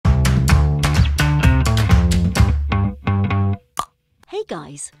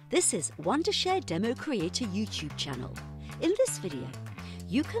guys, this is Wondershare DemoCreator YouTube channel. In this video,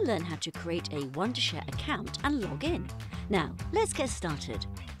 you can learn how to create a Wondershare account and log in. Now, let's get started.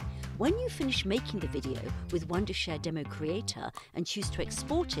 When you finish making the video with Wondershare DemoCreator and choose to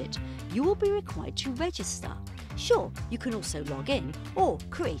export it, you will be required to register. Sure, you can also log in or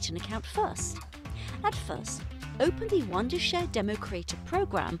create an account first. At first, open the Wondershare DemoCreator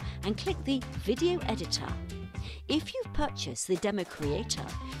program and click the Video Editor. If you've purchased the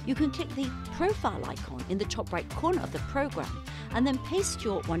DemoCreator, you can click the profile icon in the top right corner of the program and then paste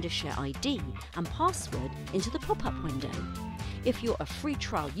your Wondershare ID and password into the pop-up window. If you're a free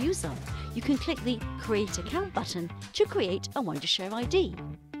trial user, you can click the Create Account button to create a Wondershare ID.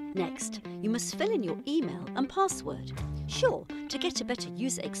 Next, you must fill in your email and password. Sure, to get a better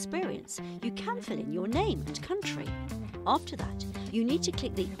user experience, you can fill in your name and country. After that, you need to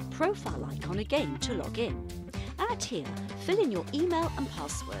click the profile icon again to log in. At here, fill in your email and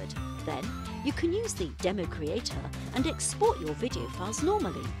password. Then, you can use the DemoCreator and export your video files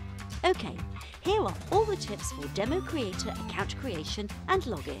normally. Okay, here are all the tips for DemoCreator account creation and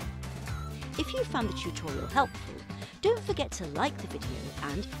login. If you found the tutorial helpful, don't forget to like the video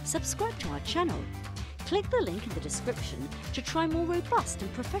and subscribe to our channel. Click the link in the description to try more robust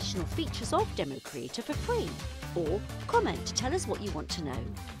and professional features of DemoCreator for free, or comment to tell us what you want to know.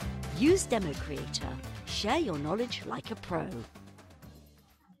 Use DemoCreator. Share your knowledge like a pro.